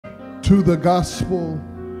To the gospel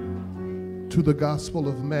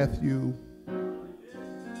of Matthew,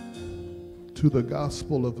 to the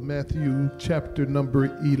gospel of Matthew, chapter number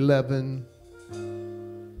 11.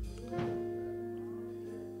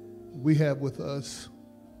 We have with us,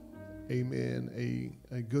 amen,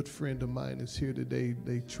 a good friend of mine is here today.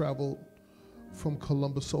 They traveled from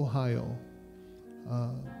Columbus, Ohio.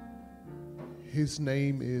 His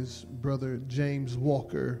name is Brother James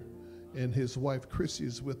Walker, and his wife Chrissy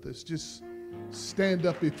is with us. Just stand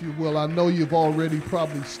up if you will. I know you've already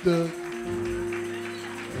probably stood.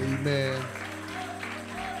 Amen.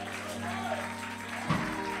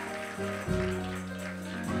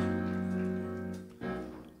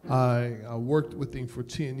 I worked with him for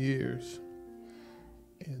 10 years,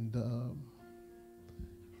 and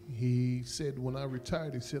he said when I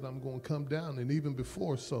retired, he said, I'm going to come down. And even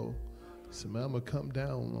before, so he said, man, I'm going to come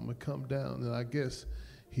down. And I guess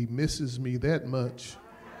he misses me that much.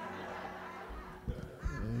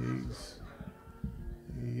 He's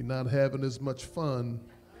not having as much fun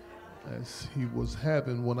as he was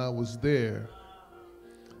having when I was there.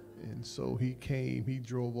 And so he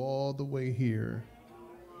drove all the way here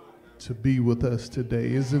to be with us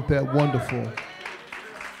today. Isn't that wonderful?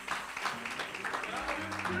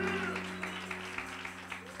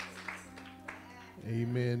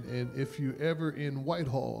 Amen. And if you're ever in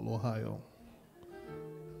Whitehall, Ohio,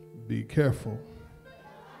 be careful,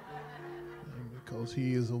 because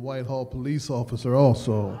he is a Whitehall police officer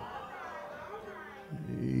also.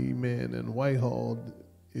 Amen. And Whitehall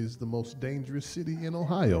is the most dangerous city in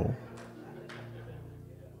Ohio.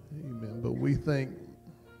 Amen. But we thank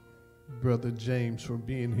Brother James for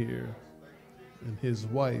being here, and his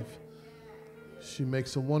wife. She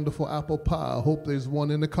makes a wonderful apple pie. I hope there's one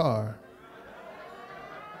in the car.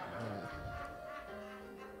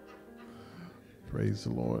 Praise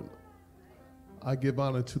the Lord. I give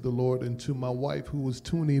honor to the Lord and to my wife who is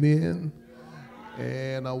tuning in,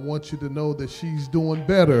 and I want you to know that she's doing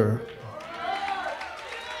better.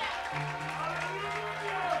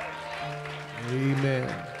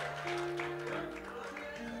 Amen.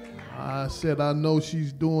 I said I know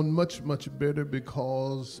she's doing much, much better,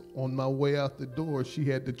 because on my way out the door, she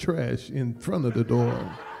had the trash in front of the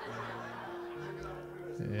door.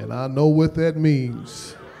 And I know what that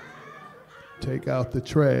means. Take out the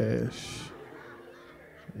trash.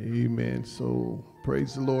 Amen. So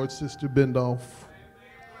praise the Lord, Sister Bendolph.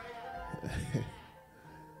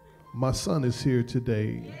 My son is here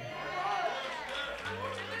today.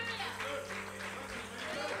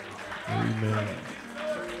 Amen.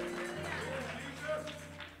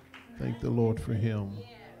 Thank the Lord for him.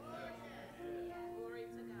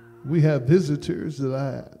 We have visitors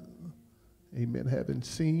that amen, haven't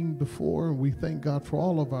seen before, and we thank God for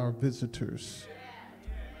all of our visitors.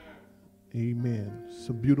 Amen. It's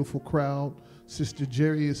a beautiful crowd. Sister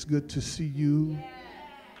Jerry, it's good to see you.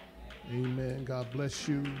 Amen. God bless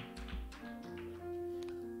you.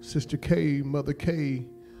 Sister Kay, Mother Kay,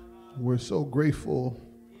 we're so grateful,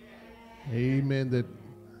 amen, that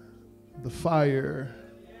the fire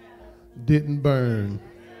didn't burn.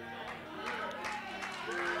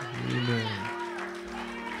 Amen.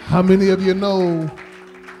 How many of you know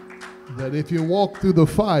that if you walk through the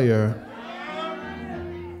fire,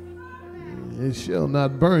 it shall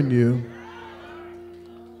not burn you?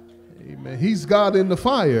 Amen. He's God in the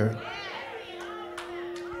fire.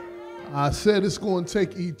 I said it's going to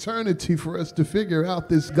take eternity for us to figure out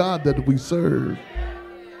this God that we serve.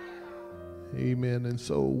 Amen. And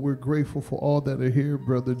so we're grateful for all that are here.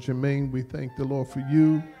 Brother Jermaine, we thank the Lord for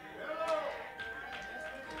you.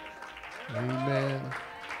 Amen.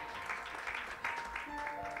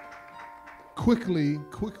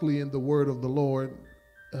 Quickly in the word of the Lord,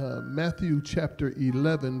 Matthew chapter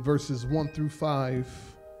 11, verses 1 through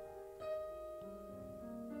 5.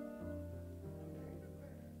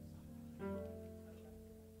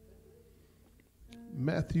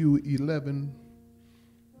 Matthew 11,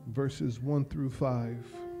 verses 1 through 5.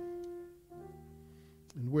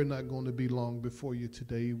 And we're not going to be long before you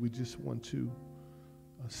today. We just want to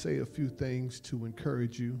say a few things to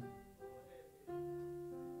encourage you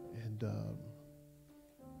and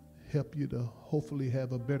help you to hopefully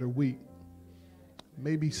have a better week.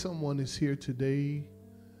 Maybe someone is here today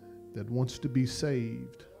that wants to be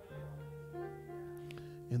saved.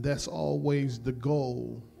 And that's always the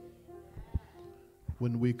goal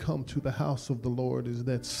when we come to the house of the Lord, is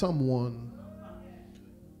that someone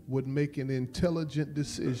would make an intelligent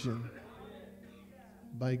decision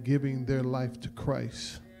by giving their life to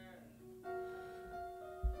Christ.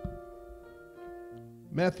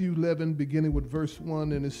 Matthew 11, beginning with verse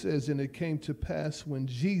 1, and it says, "And it came to pass when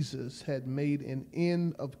Jesus had made an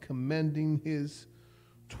end of commending his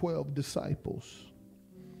 12 disciples,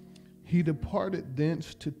 he departed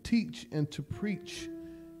thence to teach and to preach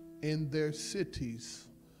in their cities."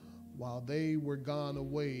 While they were gone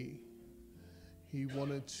away, he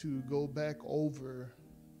wanted to go back over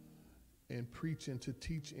and preach and to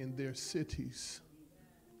teach in their cities.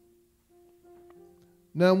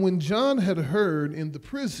 Now, when John had heard in the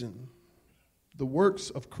prison the works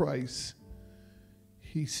of Christ,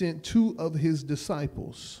 he sent 2 of his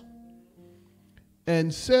disciples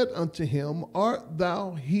and said unto him, "Art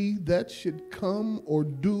thou he that should come, or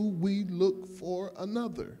do we look for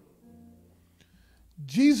another?"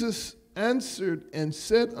 Jesus answered and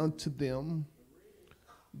said unto them,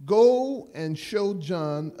 "Go and show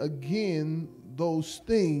John again those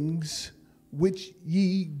things which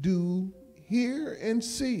ye do hear and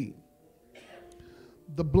see.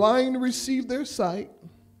 The blind receive their sight,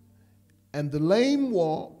 and the lame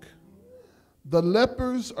walk, the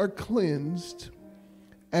lepers are cleansed,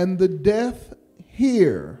 and the deaf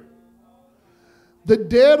hear. The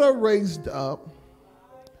dead are raised up,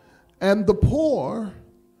 and the poor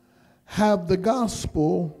have the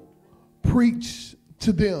gospel preached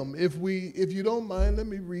to them." If you don't mind, let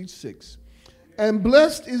me read 6. "And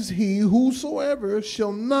blessed is he whosoever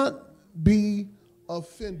shall not be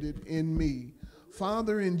offended in me."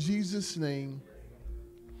 Father, in Jesus' name,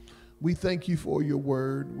 we thank you for your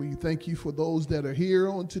word. We thank you for those that are here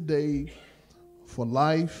on today, for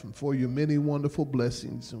life, and for your many wonderful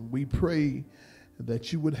blessings. And we pray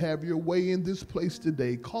that you would have your way in this place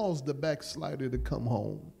today. Cause the backslider to come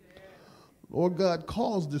home. Lord God,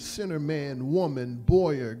 cause the sinner man, woman,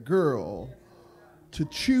 boy, or girl to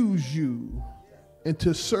choose you and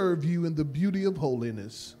to serve you in the beauty of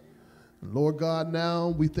holiness. Lord God, now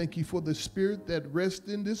we thank you for the spirit that rests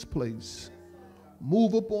in this place.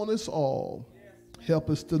 Move upon us all.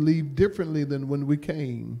 Help us to leave differently than when we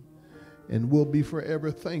came, and we'll be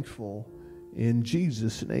forever thankful. In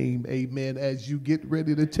Jesus' name, amen. As you get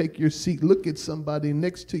ready to take your seat, look at somebody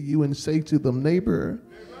next to you and say to them, "Neighbor,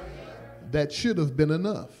 that should have been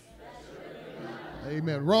enough."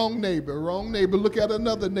 Amen. Wrong neighbor, wrong neighbor. Look at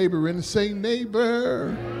another neighbor and say,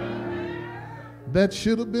 "Neighbor, that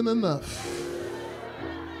should have been enough."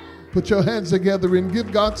 Put your hands together and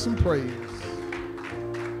give God some praise.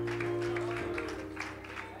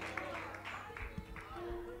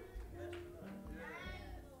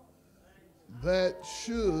 That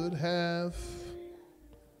should have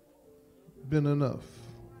been enough.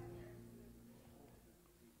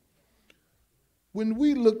 When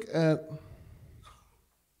we look at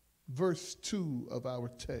verse 2 of our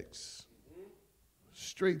text,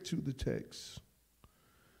 straight to the text,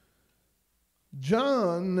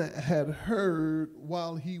 John had heard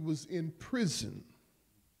while he was in prison.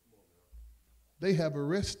 They have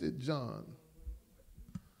arrested John.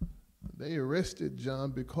 They arrested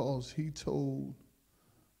John because he told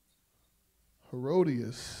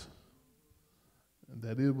Herodias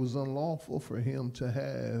that it was unlawful for him to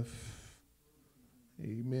have,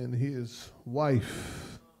 amen, his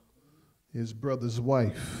wife, his brother's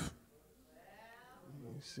wife.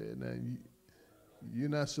 He said, "Now, you're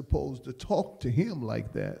not supposed to talk to him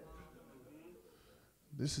like that.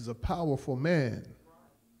 This is a powerful man."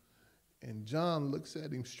 And John looks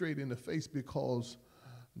at him straight in the face because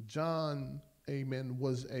John, amen,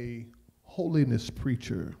 was a holiness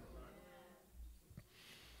preacher.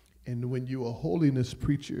 And when you're a holiness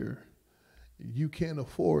preacher, you can't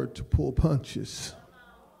afford to pull punches.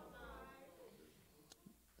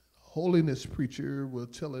 Holiness preacher will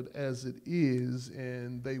tell it as it is,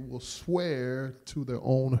 and they will swear to their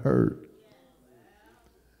own hurt.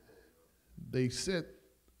 They set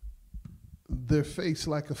their face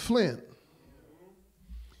like a flint.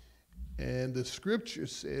 And the scripture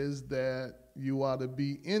says that you ought to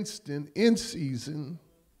be instant, in season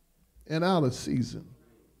and out of season,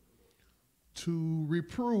 to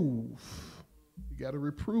reprove. You got to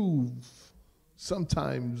reprove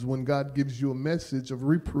sometimes when God gives you a message of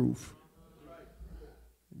reproof.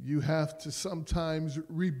 You have to sometimes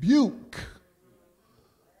rebuke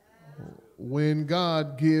when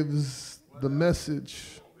God gives the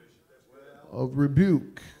message of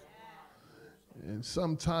rebuke. And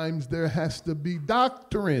sometimes there has to be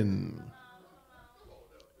doctrine.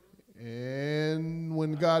 And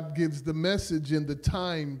when God gives the message in the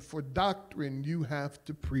time for doctrine, you have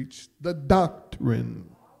to preach the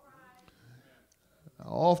doctrine.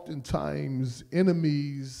 Oftentimes,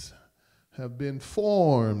 enemies have been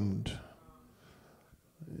formed.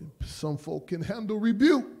 Some folk can handle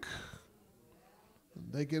rebuke.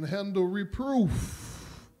 They can handle reproof.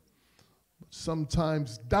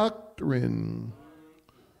 sometimes doctrine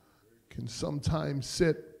can sometimes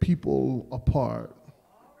set people apart.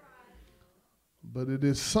 But it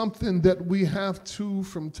is something that we have to,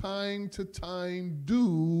 from time to time,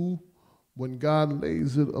 do when God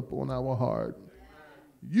lays it upon our heart.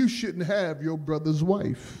 You shouldn't have your brother's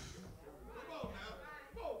wife.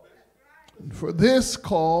 And for this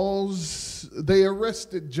cause, they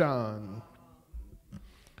arrested John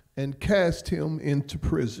and cast him into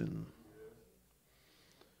prison.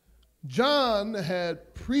 John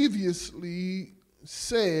had previously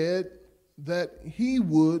said that he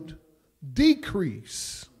would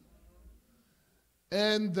decrease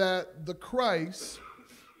and that the Christ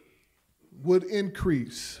would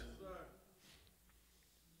increase.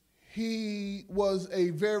 He was a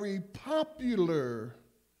very popular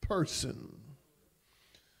person.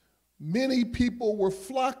 Many people were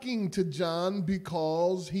flocking to John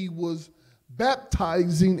because he was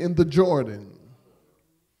baptizing in the Jordan.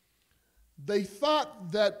 They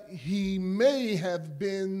thought that he may have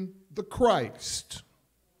been the Christ.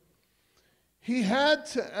 He had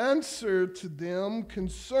to answer to them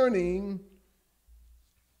concerning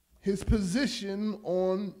his position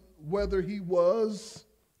on whether he was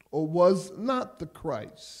or was not the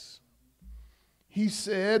Christ. He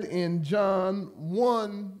said in John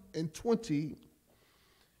 1:20,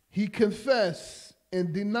 he confessed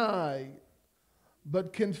and denied,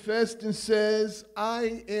 but confessed and says,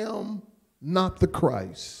 I am not the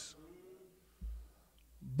Christ,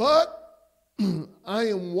 but I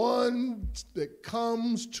am one that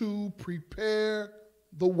comes to prepare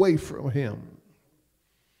the way for him.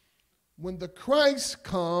 When the Christ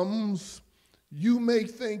comes, you may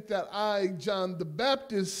think that I, John the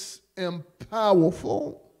Baptist, am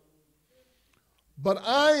powerful, but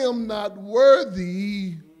I am not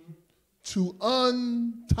worthy to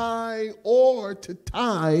untie or to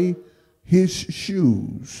tie his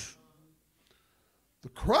shoes. The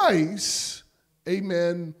Christ,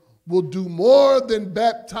 amen, will do more than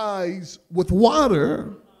baptize with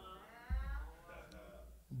water,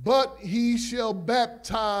 but he shall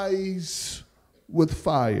baptize with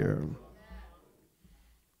fire.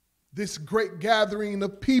 This great gathering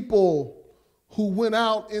of people who went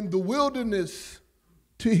out in the wilderness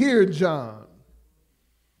to hear John.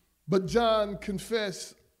 But John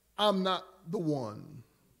confessed, I'm not the one.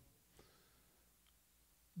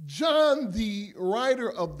 John, the writer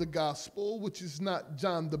of the gospel, which is not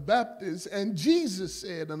John the Baptist, and Jesus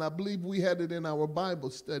said, and I believe we had it in our Bible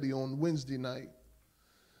study on Wednesday night,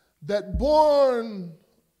 that born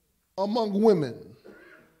among women,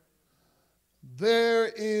 there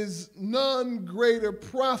is none greater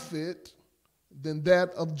prophet than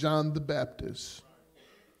that of John the Baptist.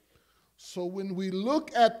 So when we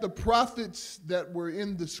look at the prophets that were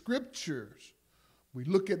in the scriptures, we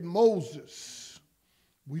look at Moses,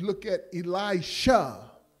 we look at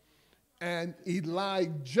Elisha and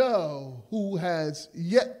Elijah, who has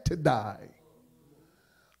yet to die.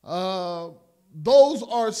 Those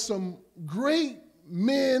are some great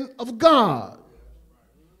men of God.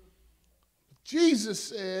 Jesus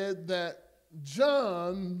said that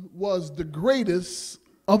John was the greatest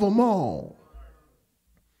of them all.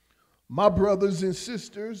 My brothers and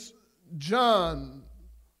sisters, John,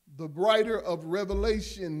 the writer of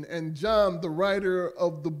Revelation, and John, the writer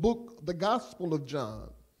of the book, the Gospel of John.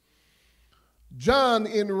 John,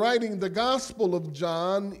 in writing the Gospel of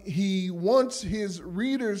John, he wants his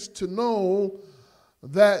readers to know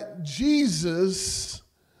that Jesus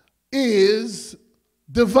is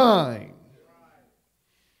divine.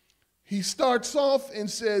 He starts off and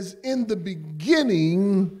says, in the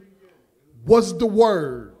beginning was the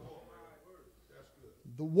Word.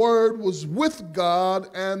 The Word was with God,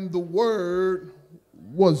 and the Word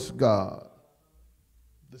was God.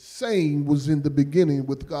 The same was in the beginning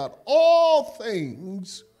with God. All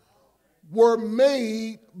things were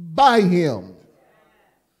made by him.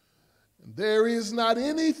 There is not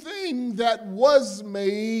anything that was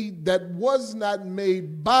made that was not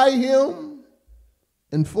made by him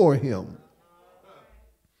and for him.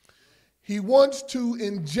 He wants to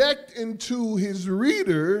inject into his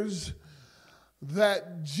readers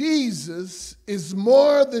that Jesus is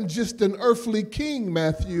more than just an earthly king,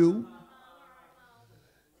 Matthew.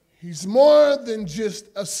 He's more than just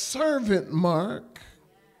a servant, Mark.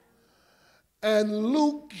 And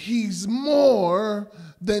Luke, he's more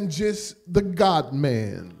than just the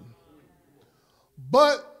God-man.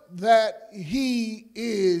 But that he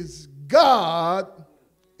is God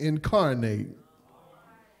incarnate.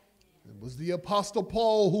 It was the Apostle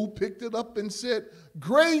Paul who picked it up and said,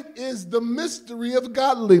 great is the mystery of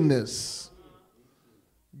godliness.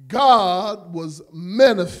 God was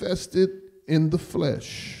manifested in the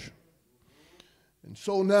flesh. And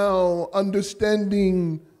so now,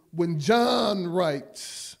 understanding when John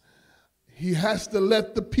writes, he has to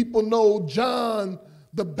let the people know John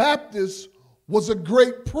the Baptist was a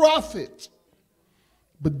great prophet,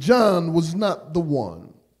 but John was not the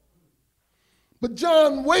one. But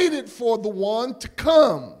John waited for the one to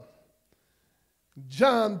come.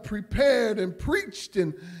 John prepared and preached,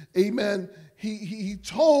 and amen, he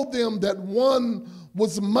told them that one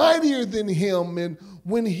was mightier than him. And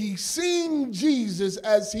when he seen Jesus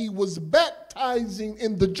as he was baptizing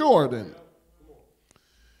in the Jordan,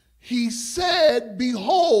 he said,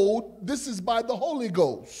 behold, this is by the Holy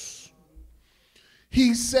Ghost.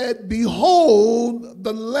 He said, behold,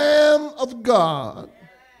 the Lamb of God,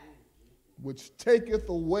 which taketh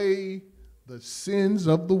away the sins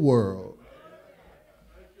of the world.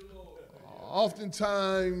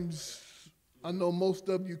 Oftentimes, I know most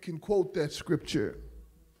of you can quote that scripture,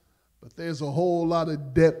 but there's a whole lot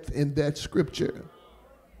of depth in that scripture.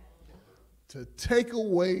 To take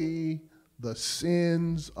away the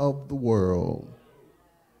sins of the world.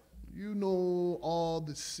 You know all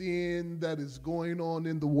the sin that is going on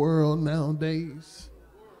in the world nowadays.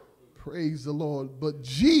 Praise the Lord. But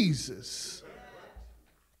Jesus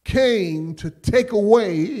came to take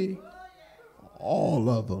away all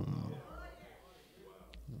of them.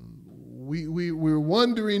 We're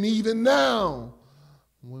wondering even now,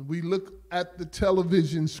 when we look at the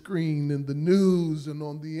television screen and the news and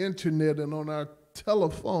on the internet and on our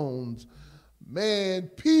telephones, man,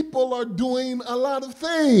 people are doing a lot of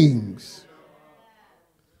things.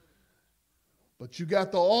 But you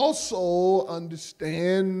got to also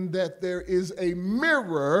understand that there is a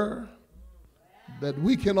mirror that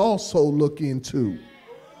we can also look into.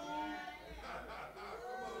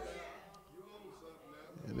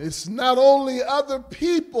 And it's not only other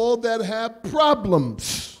people that have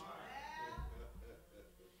problems,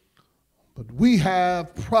 but we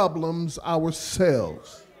have problems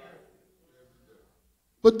ourselves.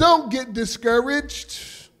 But don't get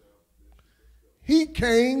discouraged. He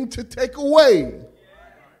came to take away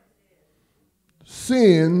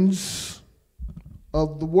sins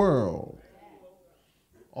of the world.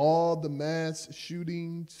 All the mass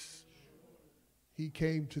shootings, he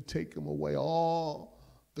came to take them away. All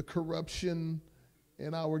the corruption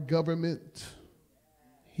in our government,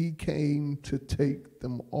 he came to take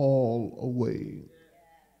them all away.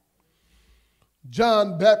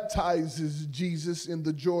 John baptizes Jesus in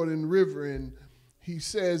the Jordan River, and he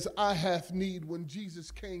says, I have need. When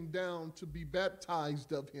Jesus came down to be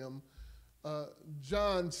baptized of him,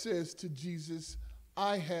 John says to Jesus,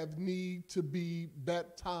 I have need to be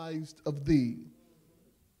baptized of thee.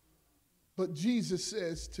 But Jesus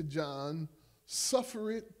says to John,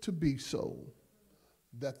 suffer it to be so,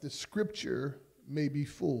 that the scripture may be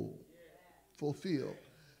fulfilled.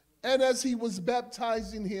 And as he was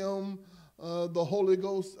baptizing him, the Holy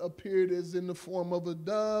Ghost appeared as in the form of a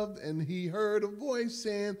dove, and he heard a voice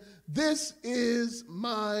saying, this is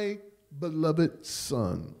my beloved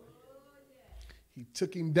son. He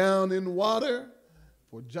took him down in water,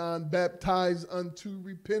 for John baptized unto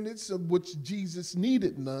repentance, of which Jesus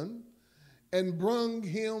needed none, and brung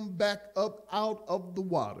him back up out of the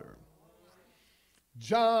water.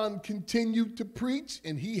 John continued to preach,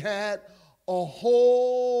 and he had a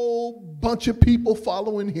whole bunch of people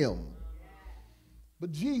following him.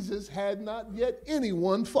 But Jesus had not yet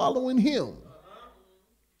anyone following him.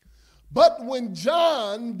 But when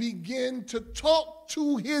John began to talk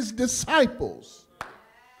to his disciples,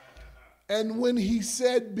 and when he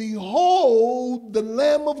said, behold, the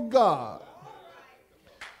Lamb of God,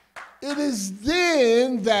 it is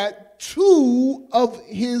then that two of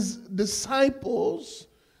his disciples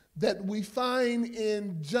that we find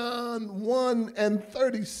in John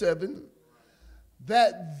 1:37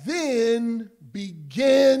 that then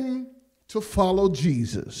began to follow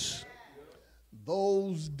Jesus.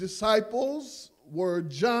 Those disciples were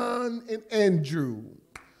John and Andrew.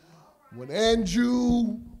 When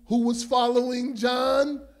Andrew, who was following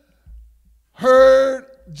John, heard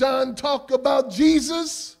John talk about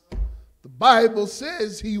Jesus, the Bible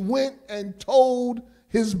says he went and told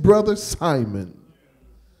his brother Simon,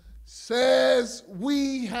 says,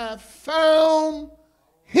 we have found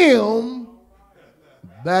him,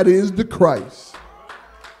 that is the Christ.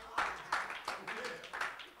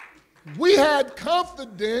 We had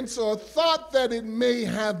confidence or thought that it may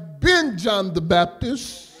have been John the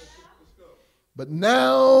Baptist, but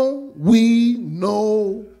now we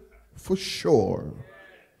know for sure.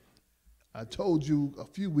 I told you a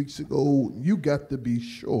few weeks ago, you got to be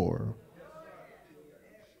sure.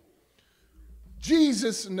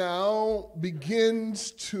 Jesus now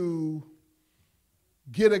begins to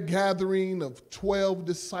get a gathering of 12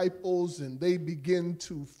 disciples and they begin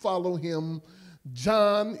to follow him.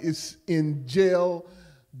 John is in jail.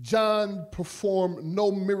 John performed no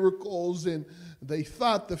miracles, and they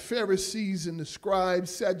thought the Pharisees and the scribes,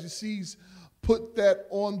 Sadducees, put that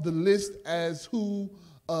on the list as who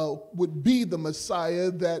would be the Messiah,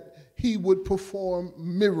 that he would perform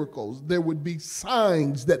miracles. There would be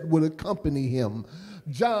signs that would accompany him.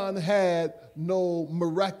 John had no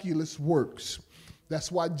miraculous works. That's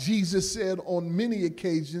why Jesus said on many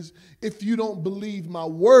occasions, if you don't believe my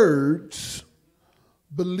words,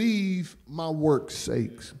 believe my works'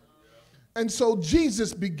 sakes. And so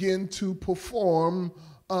Jesus began to perform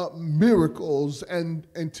miracles and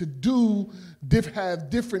to have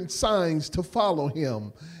different signs to follow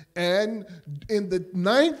him. And in the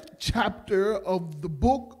 9th chapter of the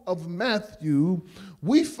book of Matthew,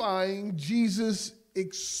 we find Jesus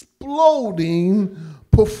exploding,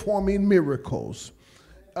 performing miracles.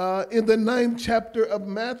 In the 9th chapter of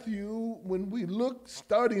Matthew, when we look,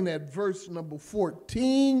 starting at verse number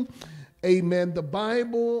 14, amen, the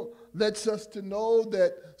Bible lets us to know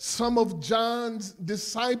that some of John's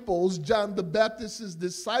disciples, John the Baptist's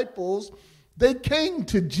disciples, they came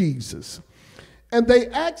to Jesus. And they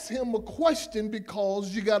asked him a question,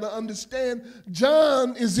 because you got to understand,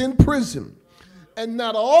 John is in prison. And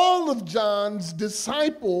not all of John's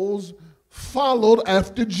disciples followed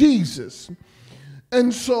after Jesus.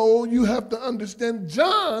 And so you have to understand,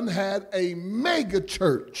 John had a mega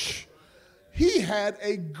church. He had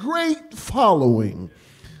a great following.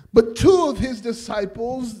 But some of his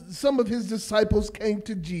disciples came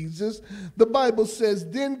to Jesus. The Bible says,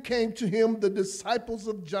 then came to him the disciples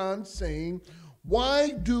of John, saying, why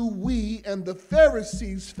do we and the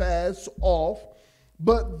Pharisees fast oft,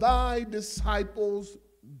 but thy disciples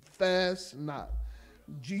fast not?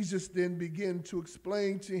 Jesus then began to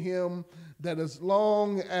explain to him that as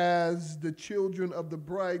long as the children of the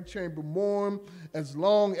bride chamber mourn, as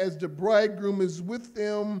long as the bridegroom is with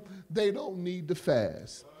them, they don't need to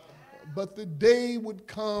fast. But the day would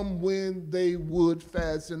come when they would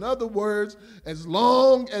fast. In other words, as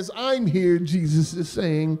long as I'm here, Jesus is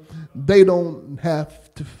saying, they don't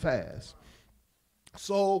have to fast.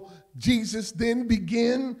 So Jesus then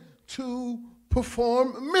began to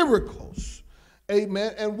perform miracles.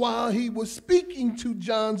 Amen. And while he was speaking to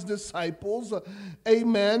John's disciples,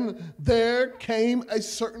 amen, there came a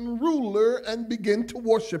certain ruler and began to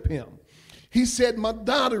worship him. He said, my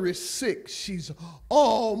daughter is sick. She's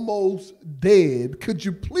almost dead. Could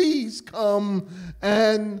you please come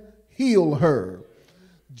and heal her?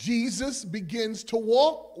 Jesus begins to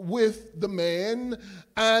walk with the man,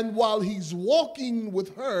 and while he's walking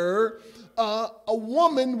with her, a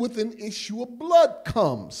woman with an issue of blood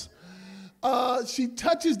comes. She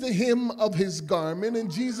touches the hem of his garment,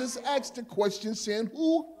 and Jesus asked the question, saying,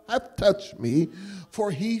 who hath touched me?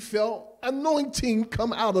 For he felt anointing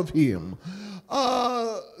come out of him.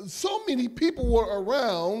 So many people were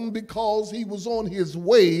around because he was on his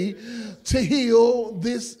way to heal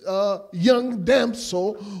this young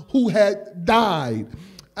damsel who had died.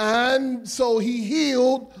 And so he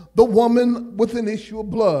healed the woman with an issue of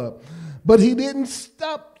blood. But he didn't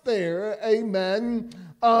stop there, amen.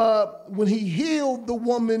 When he healed the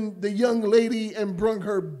woman, the young lady, and brought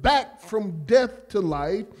her back from death to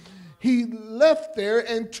life, he left there,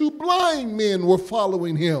 and 2 blind men were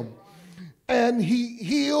following him. And he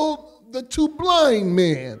healed the 2 blind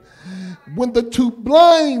men. When the 2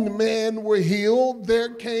 blind men were healed,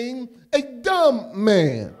 there came a dumb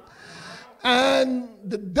man. And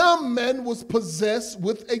the dumb man was possessed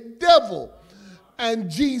with a devil. And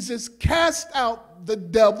Jesus cast out the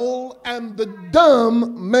devil, and the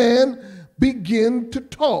dumb man began to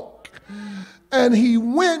talk. And he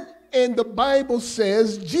went, and the Bible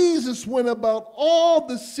says Jesus went about all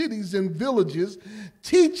the cities and villages,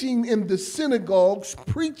 teaching in the synagogues,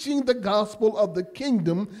 preaching the gospel of the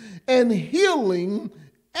kingdom, and healing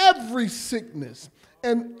every sickness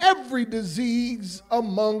and every disease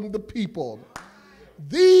among the people.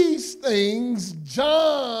 These things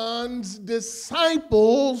John's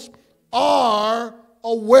disciples are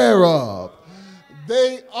aware of.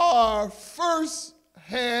 They are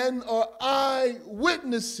first-hand or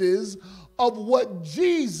eyewitnesses of what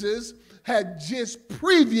Jesus had just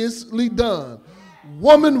previously done.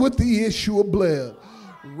 Woman with the issue of blood,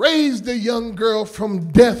 raised a young girl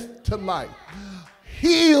from death to life,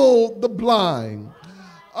 healed the blind,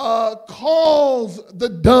 caused the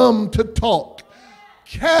dumb to talk,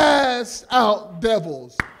 cast out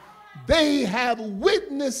devils. They have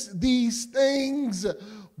witnessed these things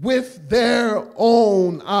with their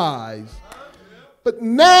own eyes. But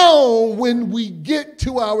now when we get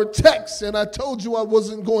to our text, and I told you I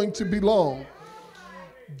wasn't going to be long,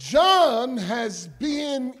 John has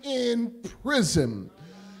been in prison.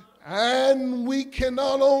 And we can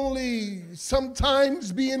not only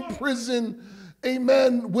sometimes be in prison,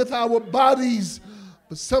 amen, with our bodies,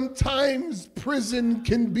 but sometimes prison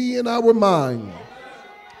can be in our mind.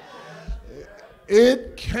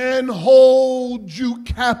 It can hold you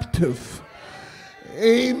captive.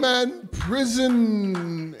 Amen.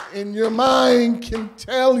 Prison in your mind can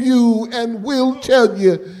tell you and will tell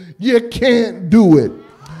you you can't do it.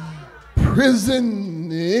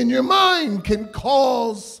 Prison in your mind can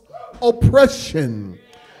cause oppression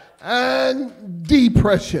and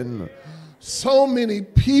depression. So many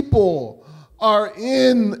people are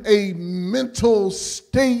in a mental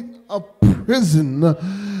state of prison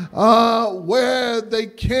where they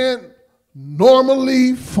can't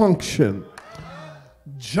normally function.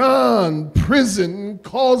 John, prison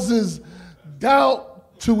causes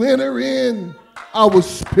doubt to enter in our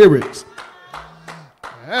spirits.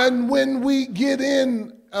 And when we get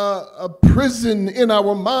in a prison in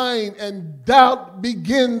our mind and doubt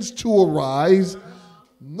begins to arise,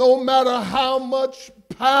 no matter how much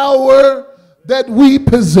power that we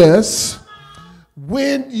possess,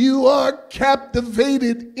 when you are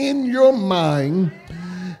captivated in your mind,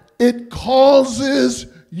 it causes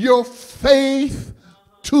your faith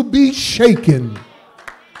to be shaken.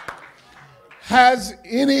 Has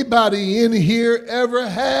anybody in here ever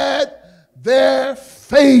had their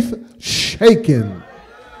faith shaken?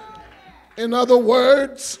 In other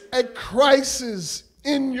words, a crisis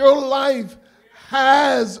in your life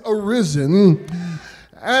has arisen,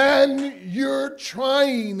 and you're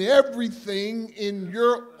trying everything in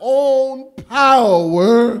your own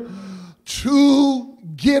power to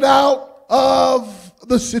get out of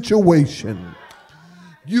the situation.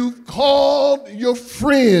 You've called your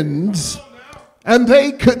friends and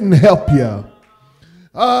they couldn't help you.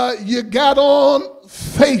 You got on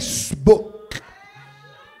Facebook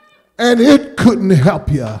and it couldn't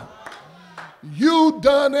help you. You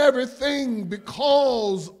done everything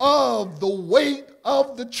because of the weight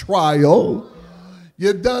of the trial.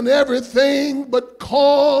 You done everything but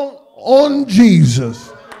call on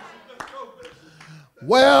Jesus.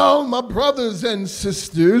 Well, my brothers and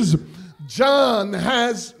sisters, John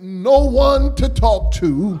has no one to talk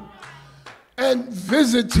to, and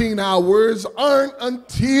visiting hours aren't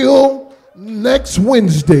until next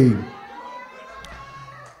Wednesday.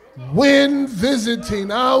 When visiting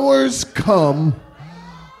hours come,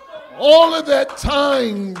 all of that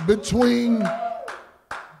time between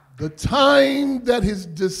the time that his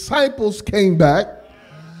disciples came back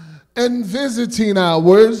and visiting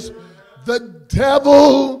hours, the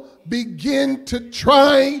devil began to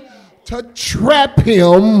try to trap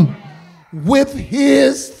him with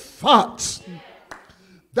his thoughts.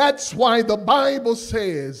 That's why the Bible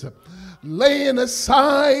says, laying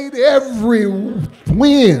aside every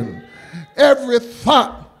wind, every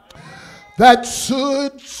thought that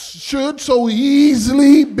should so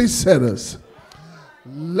easily beset us.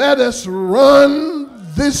 Let us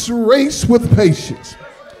run this race with patience.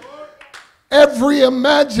 Every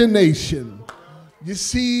imagination. You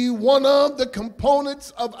see, one of the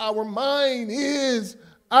components of our mind is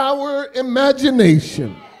our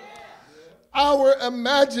imagination. Our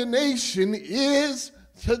imagination is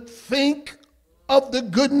to think of the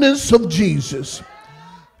goodness of Jesus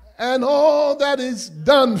and all that is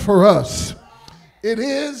done for us. It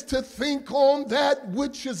is to think on that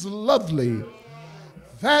which is lovely,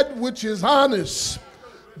 that which is honest,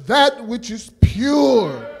 that which is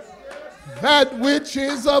pure, that which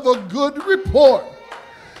is of a good report.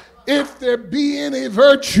 If there be any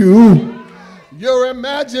virtue, your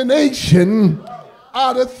imagination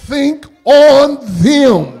ought to think on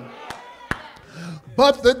them.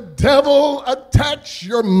 But the devil attacks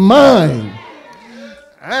your mind.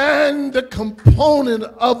 And the component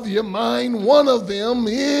of your mind, one of them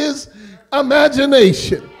is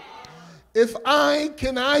imagination. If I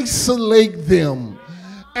can isolate them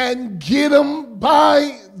and get them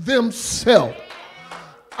by themselves,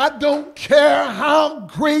 I don't care how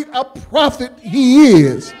great a prophet he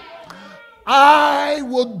is, I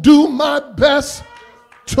will do my best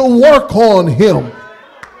to work on him.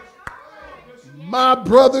 My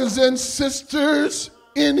brothers and sisters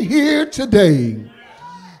in here today,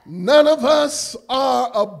 none of us are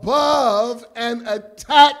above an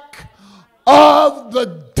attack of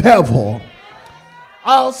the devil.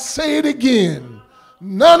 I'll say it again.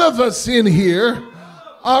 None of us in here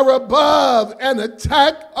are above an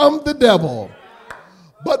attack of the devil.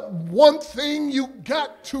 But one thing you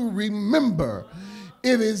got to remember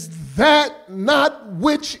it is that not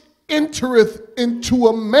which entereth into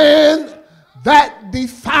a man that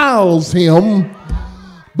defiles him,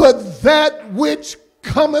 but that which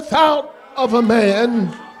cometh out of a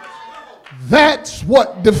man, that's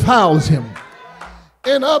what defiles him.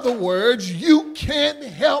 In other words, you can't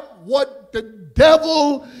help what the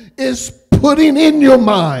devil is putting in your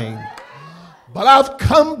mind. But I've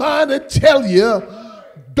come by to tell you,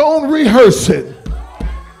 don't rehearse it.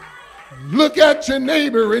 Look at your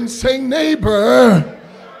neighbor and say, neighbor,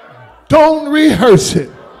 don't rehearse it.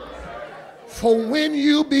 For when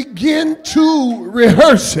you begin to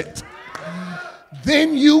rehearse it,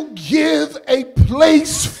 then you give a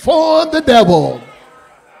place for the devil.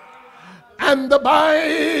 And the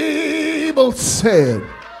Bible said,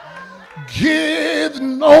 give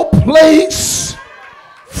no place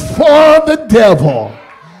for the devil.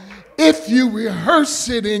 If you rehearse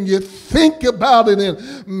it and you think about it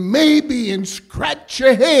and maybe and scratch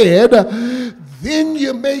your head, then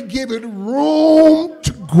you may give it room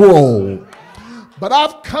to grow. But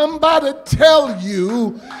I've come by to tell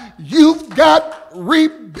you, you've got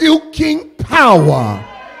rebuking power.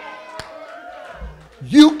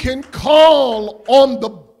 You can call on the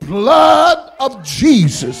blood of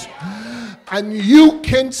Jesus and you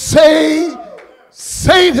can say,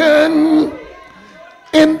 Satan,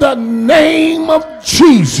 in the name of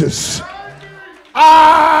Jesus,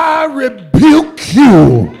 I rebuke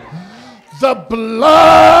you. The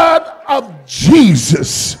blood of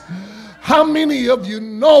Jesus. How many of you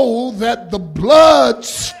know that the blood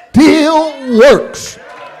still works?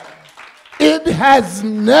 It has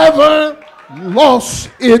never lost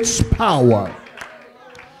its power.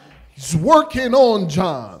 He's working on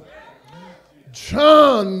John.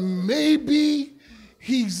 John, maybe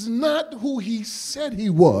he's not who he said he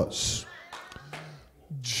was.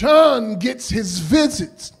 John gets his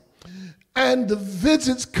visits, and the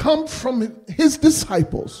visits come from his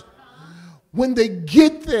disciples. When they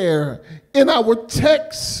get there, in our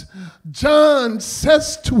text, John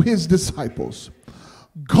says to his disciples,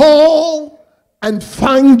 go and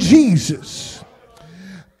find Jesus.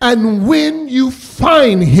 And when you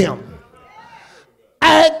find him,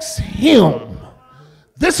 ask him.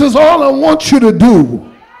 This is all I want you to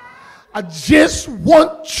do. I just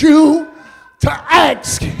want you to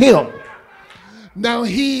ask him. Now,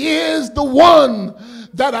 he is the one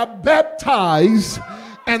that I baptized,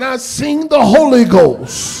 and I seen the Holy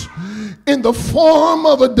Ghost in the form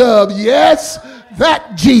of a dove. Yes,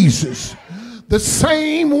 that Jesus. The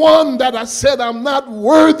same one that I said I'm not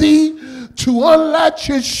worthy to unlatch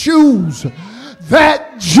his shoes.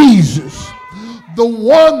 That Jesus. The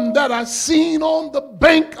one that I seen on the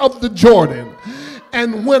bank of the Jordan.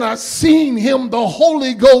 And when I seen him, the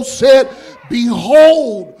Holy Ghost said,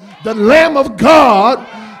 behold, the Lamb of God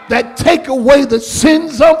that take away the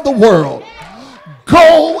sins of the world.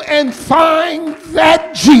 Go and find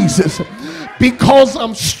that Jesus, because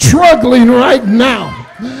I'm struggling right now.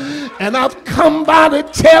 And I've come by to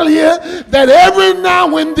tell you that every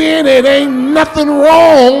now and then it ain't nothing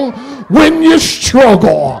wrong when you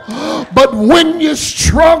struggle. But when you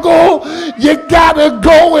struggle, you gotta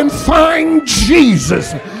go and find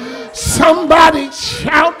Jesus. Somebody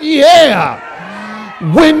shout, yeah.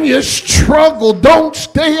 When you struggle, don't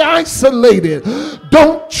stay isolated.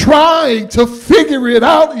 Don't try to figure it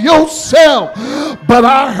out yourself. But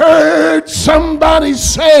I heard somebody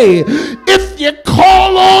say, if you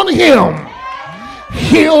call on him,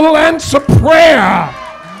 he'll answer prayer.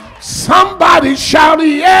 Somebody shout,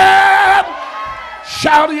 yeah.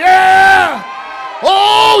 Shout, yeah.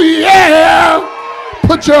 Oh, yeah.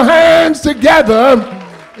 Put your hands together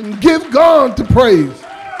and give God the praise.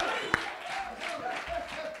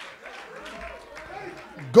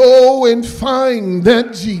 Go and find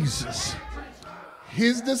that Jesus.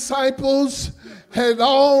 His disciples had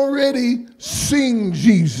already seen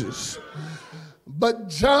Jesus. But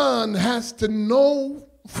John has to know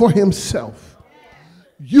for himself.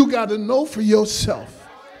 You got to know for yourself.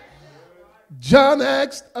 John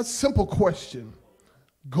asked a simple question.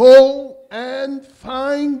 Go and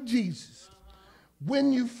find Jesus.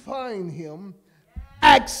 When you find him,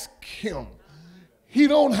 ask him. He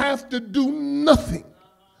don't have to do nothing.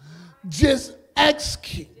 Just ask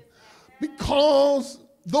him, because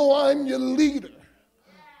though I'm your leader,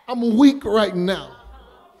 I'm weak right now.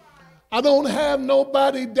 I don't have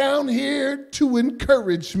nobody down here to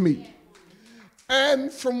encourage me.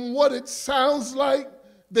 And from what it sounds like,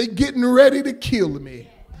 they're getting ready to kill me.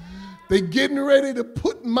 They're getting ready to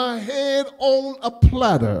put my head on a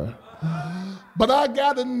platter. But I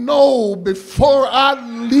got to know before I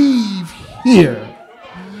leave here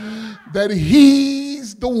that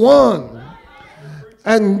he's the one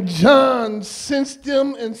And John sends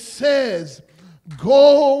them and says,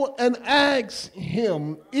 go and ask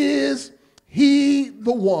him, is he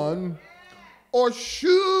the one, or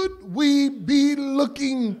should we be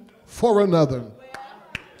looking for another?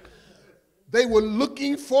 They were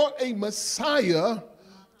looking for a Messiah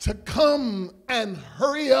to come and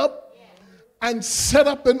hurry up and set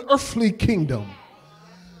up an earthly kingdom,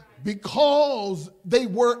 because they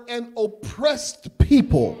were an oppressed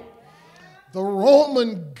people. The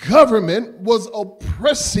Roman government was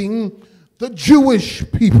oppressing the Jewish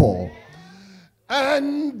people,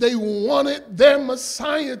 and they wanted their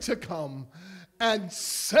Messiah to come and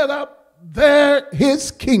set up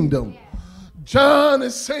his kingdom. John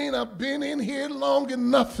is saying, I've been in here long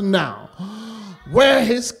enough now where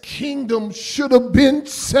his kingdom should have been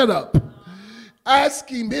set up. Ask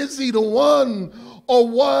him, is he the one, or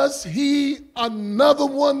was he another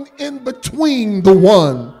one in between the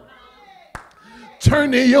one?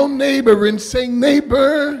 Turn to your neighbor and say,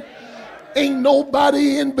 neighbor, ain't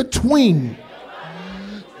nobody in between.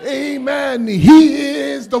 Amen. He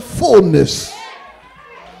is the fullness.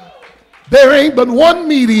 There ain't but one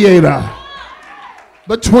mediator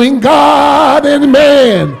between God and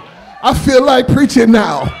man. I feel like preaching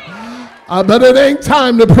now, but it ain't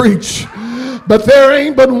time to preach. But there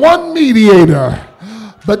ain't but one mediator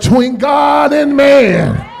between God and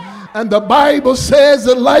man. And the Bible says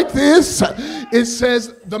it like this. It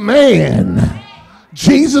says the man,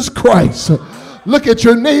 Jesus Christ. Look at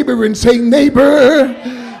your neighbor and say, neighbor,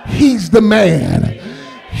 he's the man.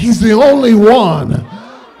 He's the only one.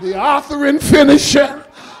 The author and finisher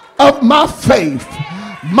of my faith,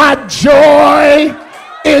 my joy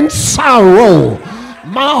in sorrow,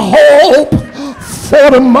 my hope for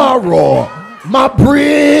tomorrow, my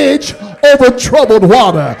bridge over troubled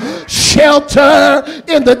water, shelter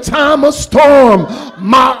in the time of storm,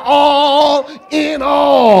 my all in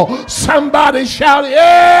all. Somebody shout,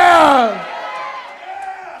 yeah!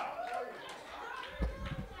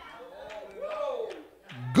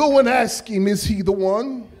 Go and ask him, is he the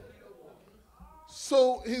one?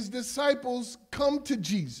 So his disciples come to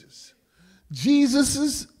Jesus.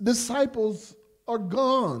 Jesus' disciples are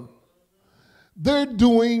gone. They're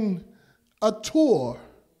doing a tour.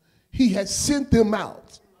 He has sent them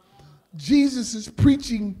out. Jesus is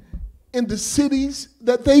preaching in the cities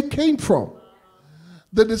that they came from.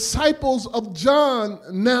 The disciples of John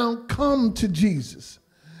now come to Jesus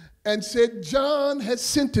and said, John has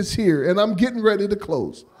sent us here, and I'm getting ready to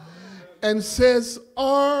close, and says,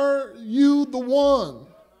 are you the one,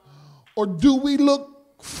 or do we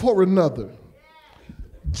look for another?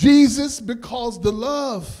 Jesus, because the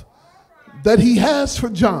love that he has for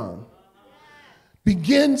John,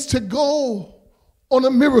 begins to go on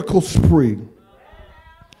a miracle spree.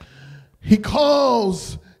 He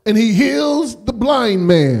calls and he heals the blind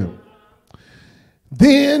man.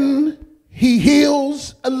 Then he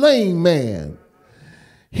heals a lame man.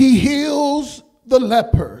 He heals the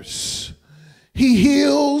lepers. He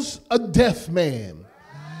heals a deaf man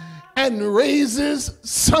and raises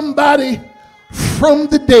somebody from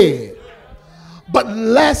the dead. But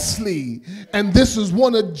lastly, and this is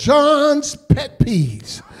one of John's pet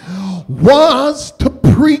peeves, was to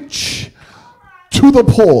preach to the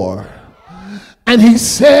poor. And he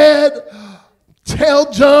said,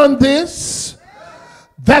 tell John this,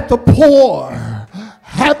 that the poor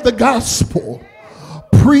have the gospel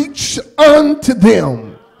preached unto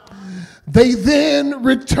them. They then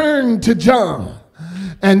returned to John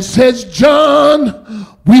and says, John,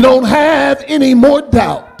 we don't have any more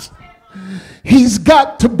doubt. He's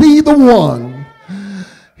got to be the one.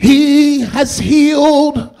 He has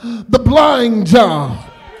healed the blind John.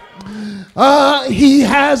 He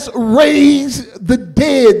has raised the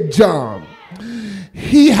dead John.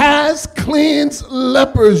 He has cleansed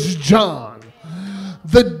lepers John.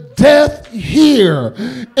 The deaf hear,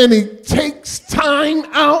 and he takes time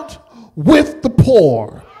out with the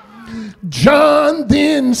poor. John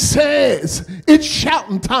then says, it's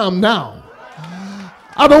shouting time now.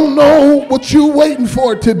 I don't know what you're waiting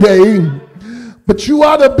for today, but you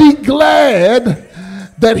ought to be glad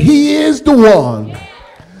that he is the one.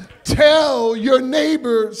 Tell your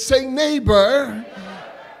neighbor, say, neighbor,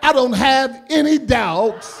 I don't have any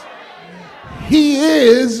doubts. He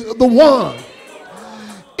is the one.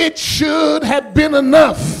 It should have been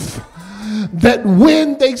enough that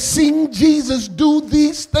when they seen Jesus do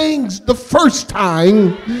these things the first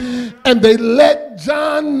time and they let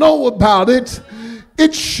John know about it,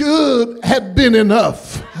 it should have been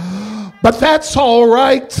enough. But that's all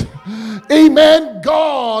right. Amen.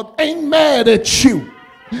 God ain't mad at you.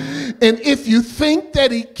 And if you think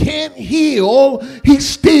that he can't heal, he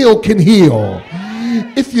still can heal.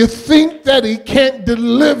 If you think that he can't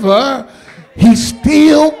deliver, he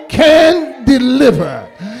still can deliver.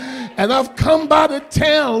 And I've come by to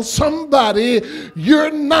tell somebody,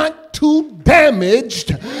 you're not too damaged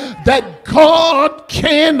that God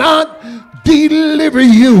cannot deliver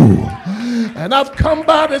you. And I've come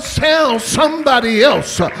by to tell somebody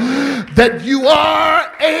else that you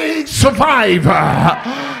are a survivor.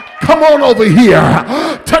 Come on over here.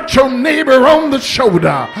 Touch your neighbor on the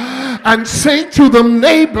shoulder and say to the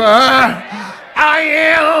neighbor, I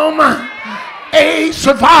am a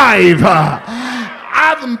survivor.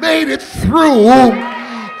 I've made it through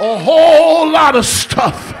a whole lot of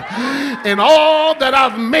stuff. And all that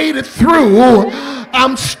I've made it through,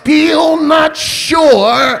 I'm still not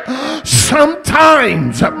sure.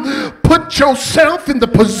 Sometimes put yourself in the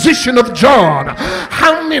position of John.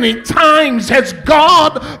 How many times has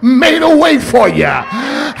God made a way for you?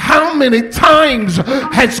 How many times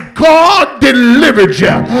has God delivered you?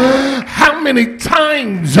 How many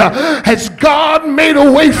times has God made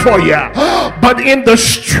a way for you? But in the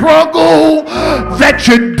struggle that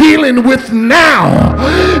you're dealing with now,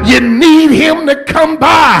 you need him to come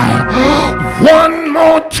by one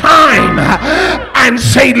more time and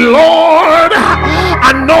say, Lord,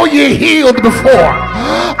 I know you healed before.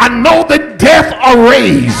 I know the deaf are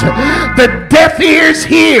raised. The deaf ears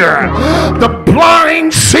hear. The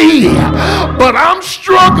blind see. But I'm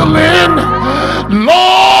struggling.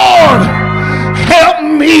 Lord, help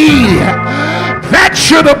me. That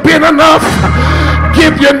should have been enough.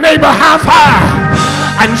 Give your neighbor a high five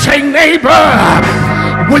and say, neighbor,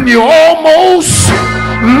 when you almost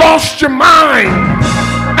lost your mind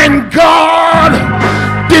and God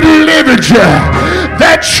delivered you,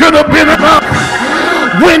 that should have been enough.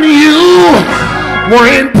 When you were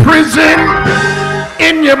in prison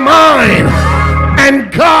in your mind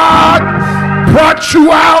and God brought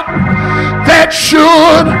you out, that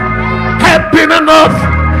should have been enough.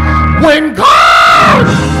 When God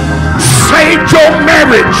saved your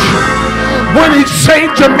marriage, when he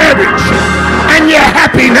saved your marriage and you're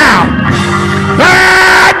happy now,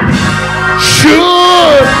 that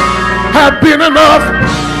should have been enough.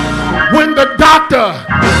 When the doctor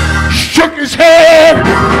shook his head,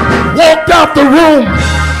 walked out the room,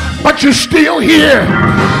 but you're still here,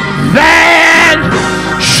 that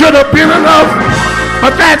should have been enough.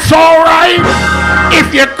 But that's all right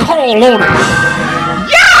if you call on him.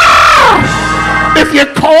 Yeah! If you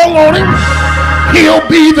call on him, he'll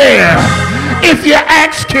be there. If you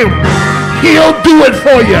ask him, he'll do it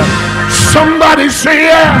for you. Somebody say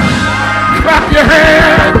yeah. Clap your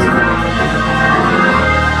hands.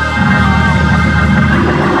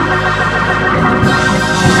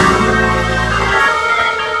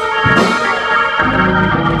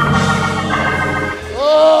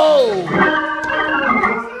 Oh,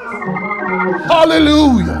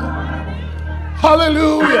 hallelujah,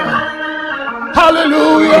 hallelujah,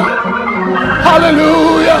 hallelujah,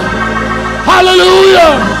 hallelujah,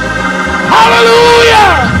 hallelujah,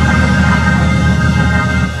 hallelujah.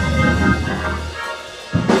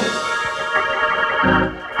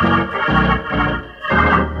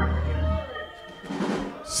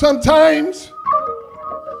 Sometimes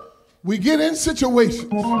we get in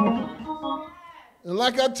situations, and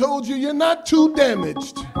like I told you, you're not too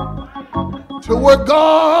damaged to where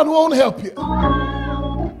God won't help you.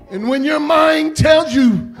 And when your mind tells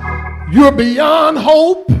you you're beyond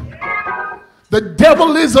hope, the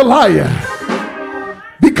devil is a liar,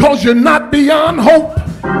 because you're not beyond hope.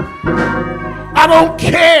 I don't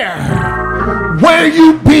care where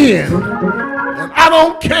you've been, and I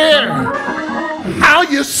don't care how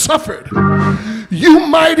you suffered. You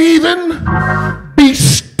might even be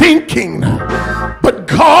stinking, but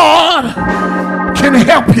God can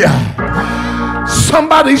help you.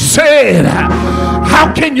 Somebody said,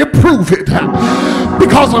 how can you prove it?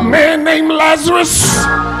 Because a man named Lazarus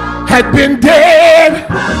had been dead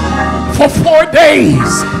for 4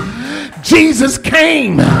 days. Jesus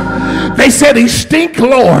came. They said he stink,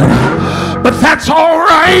 Lord, but that's all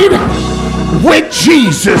right with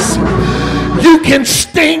Jesus. You can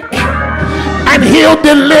stink and he'll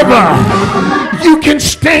deliver. You can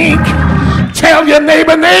stink. Tell your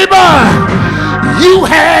neighbor, neighbor, you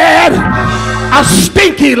had a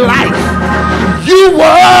stinky life. You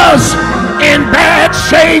was in bad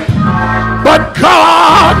shape, but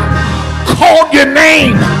God called your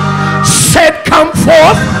name, said come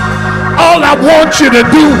forth. All I want you to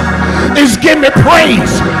do is give me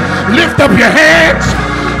praise. Lift up your hands,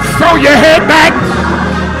 throw your head back.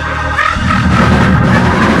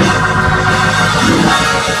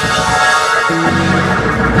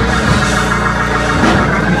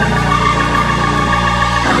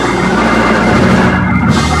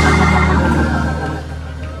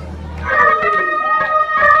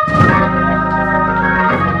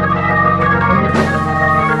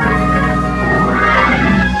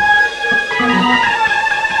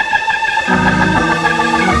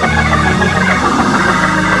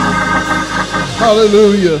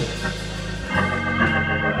 Hallelujah.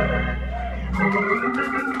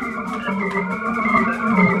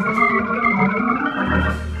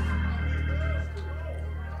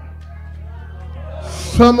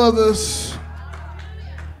 Some of us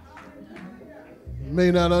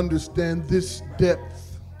may not understand this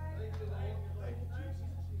depth.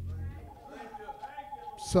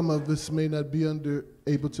 Some of us may not be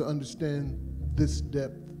able to understand this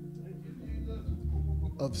depth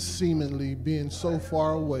of seemingly being so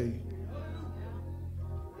far away.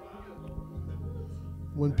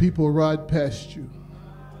 When people ride past you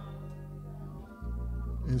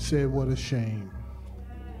and say, what a shame.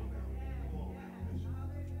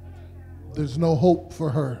 There's no hope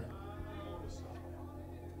for her.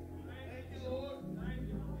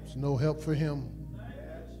 There's no help for him.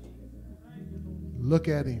 Look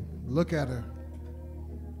at him. Look at her.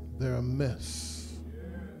 They're a mess.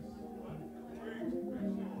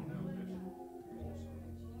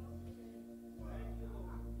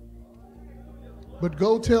 But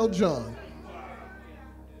go tell John.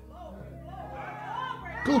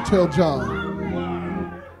 Go tell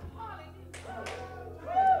John.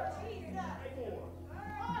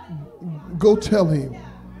 Go tell him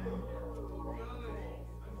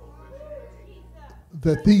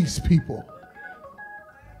that these people,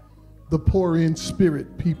 the poor in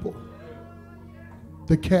spirit people,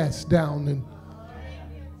 the cast down, and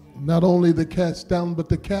not only the cast down, but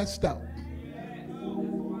the cast out.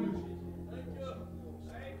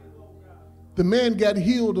 The man got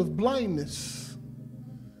healed of blindness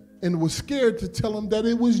and was scared to tell him that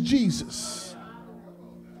it was Jesus.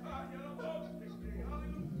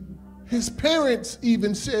 His parents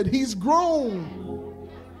even said, he's grown.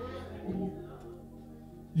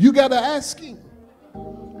 You got to ask him.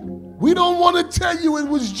 We don't want to tell you it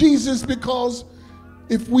was Jesus because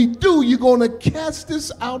if we do, you're going to cast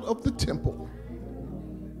us out of the temple.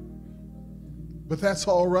 But that's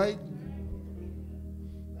all right.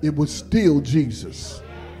 It was still Jesus.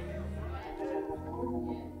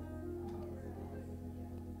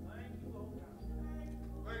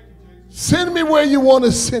 Send me where you want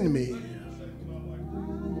to send me.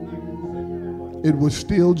 It was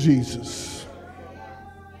still Jesus.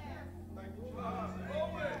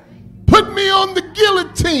 Put me on the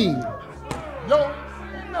guillotine. Yo,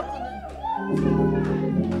 nothing.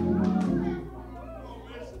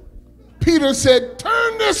 Peter said,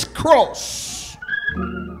 turn this cross.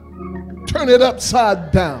 Turn it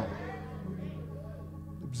upside down.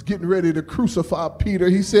 He was getting ready to crucify Peter.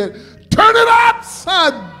 He said, turn it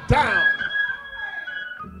upside down.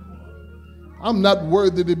 I'm not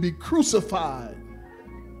worthy to be crucified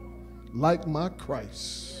like my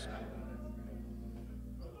Christ.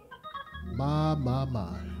 My.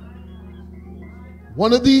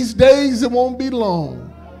 One of these days, it won't be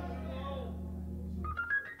long,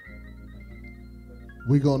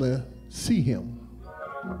 we're going to see him.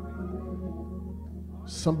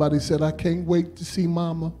 Somebody said, I can't wait to see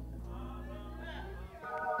Mama.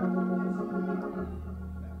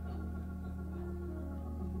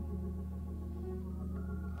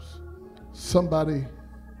 Somebody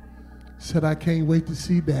said, I can't wait to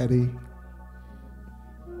see Daddy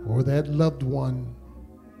or that loved one.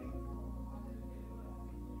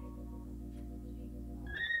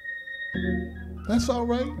 That's all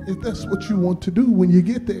right if that's what you want to do when you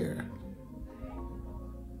get there.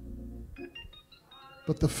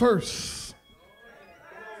 But the first,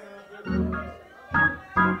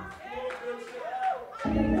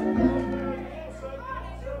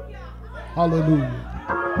 hallelujah.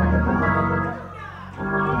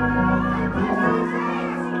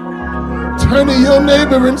 Turn to your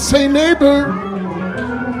neighbor and say, neighbor.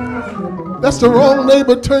 That's the wrong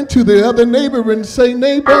neighbor. Turn to the other neighbor and say,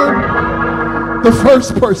 neighbor. The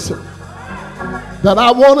first person that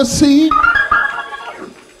I want to see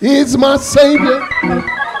is my Savior.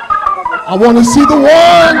 I want to see the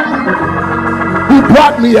one who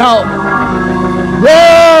brought me out.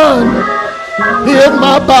 One, heal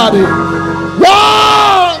my body. One.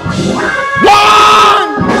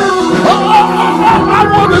 I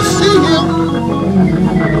want to see him.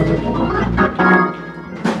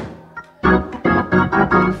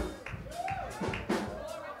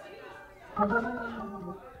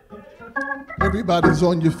 Everybody's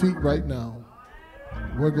on your feet right now.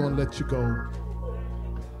 We're going to let you go.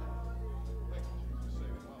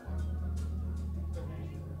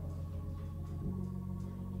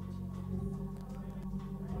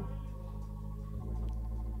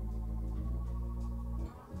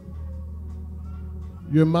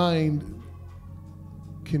 Your mind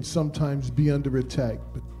can sometimes be under attack,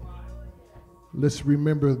 but let's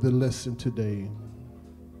remember the lesson today.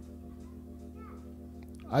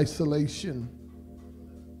 isolation.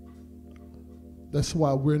 That's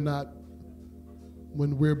why when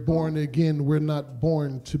we're born again, we're not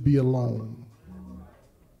born to be alone.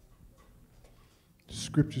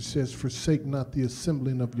 Scripture says, forsake not the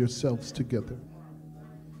assembling of yourselves together,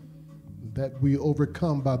 that we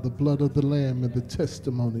overcome by the blood of the Lamb and the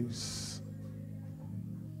testimonies.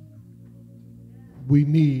 We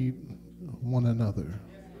need one another.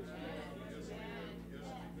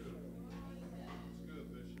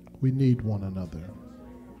 We need one another.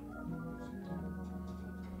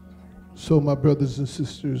 So, my brothers and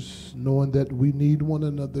sisters, knowing that we need one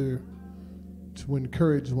another to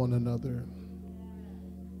encourage one another,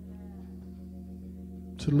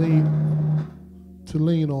 to lean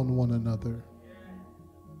on one another,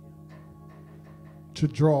 to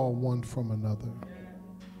draw one from another.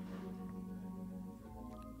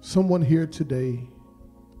 Someone here today,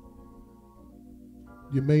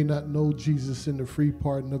 you may not know Jesus in the free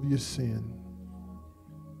pardon of your sin.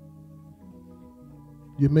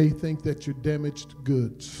 You may think that you're damaged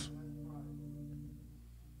goods.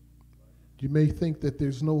 You may think that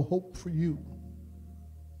there's no hope for you.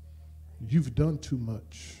 You've done too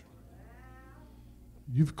much.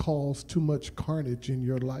 You've caused too much carnage in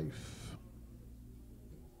your life.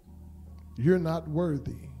 You're not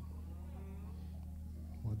worthy.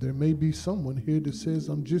 Or there may be someone here that says,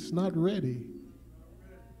 I'm just not ready.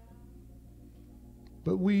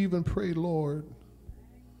 But we even pray, Lord,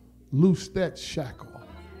 loose that shackle.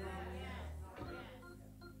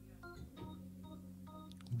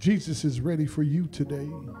 Jesus is ready for you today.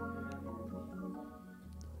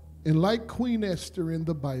 And like Queen Esther in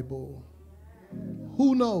the Bible,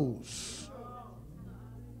 who knows?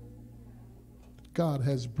 God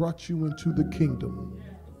has brought you into the kingdom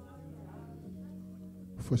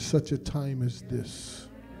for such a time as this.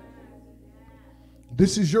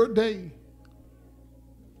 This is your day.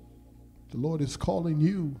 The Lord is calling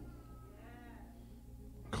you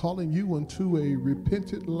into a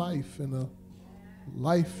repentant life and a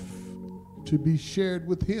life to be shared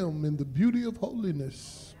with Him in the beauty of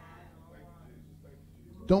holiness.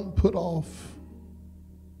 Don't put off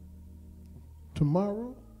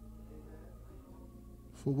tomorrow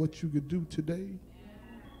for what you could do today.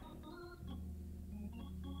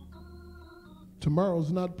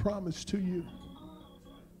 Tomorrow's not promised to you.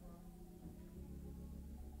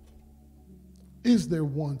 Is there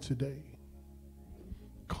one today?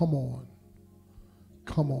 Come on.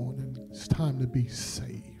 Come on, and it's time to be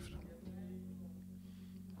saved.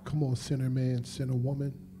 Come on, sinner man, sinner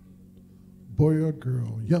woman, boy or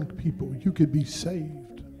girl, young people, you could be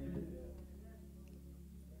saved.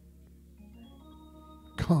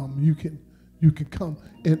 Come, you can come.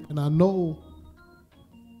 And I know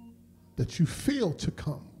that you feel to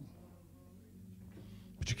come,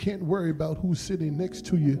 but you can't worry about who's sitting next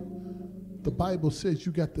to you. The Bible says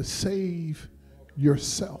you got to save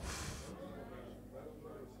yourself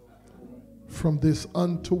from this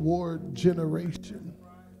untoward generation.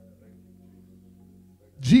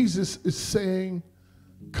 Jesus is saying,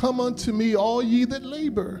 come unto me, all ye that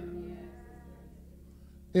labor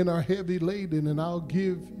and are heavy laden, and I'll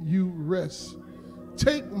give you rest.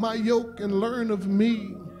 Take my yoke and learn of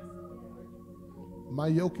me. My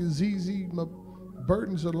yoke is easy, my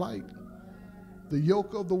burdens are light. The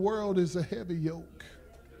yoke of the world is a heavy yoke.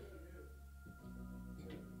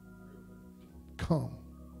 Come.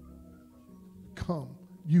 Come.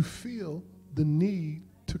 You feel the need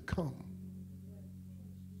to come.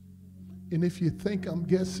 And if you think I'm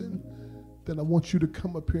guessing, then I want you to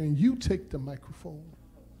come up here and you take the microphone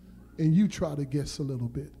and you try to guess a little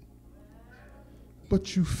bit.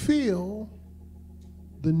 But you feel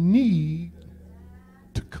the need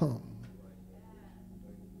to come.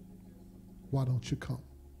 Why don't you come?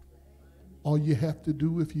 All you have to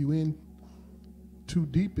do, if you're in too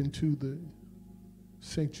deep into the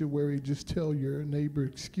sanctuary, just tell your neighbor,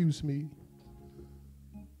 excuse me,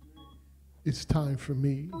 it's time for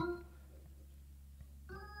me.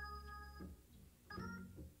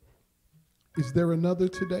 Is there another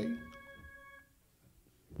today?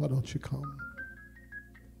 Why don't you come?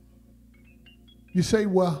 You say,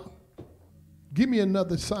 well, give me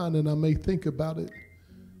another sign and I may think about it.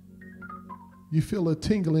 You feel a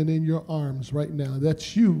tingling in your arms right now.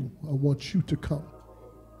 That's you. I want you to come.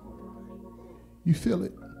 You feel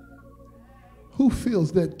it? Who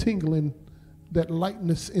feels that tingling, that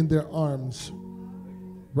lightness in their arms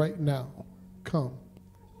right now? Come.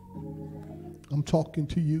 I'm talking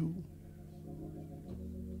to you.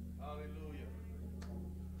 Hallelujah.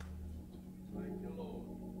 Thank you, Lord.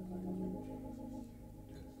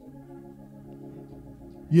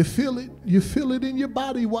 You feel it? You feel it in your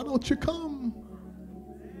body. Why don't you come?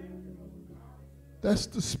 That's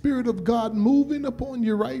the Spirit of God moving upon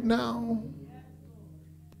you right now.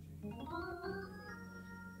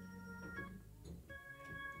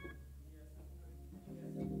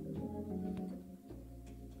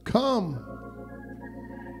 Come.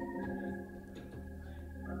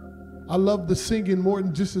 I love the singing more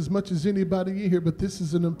than just as much as anybody in here, but this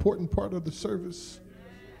is an important part of the service.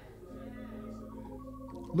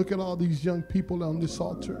 Look at all these young people on this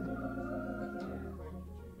altar.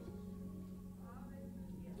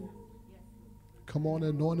 Come on,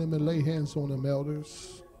 anoint them and lay hands on them,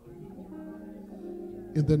 elders.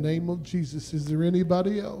 In the name of Jesus, is there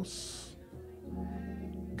anybody else?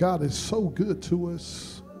 God is so good to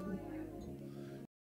us.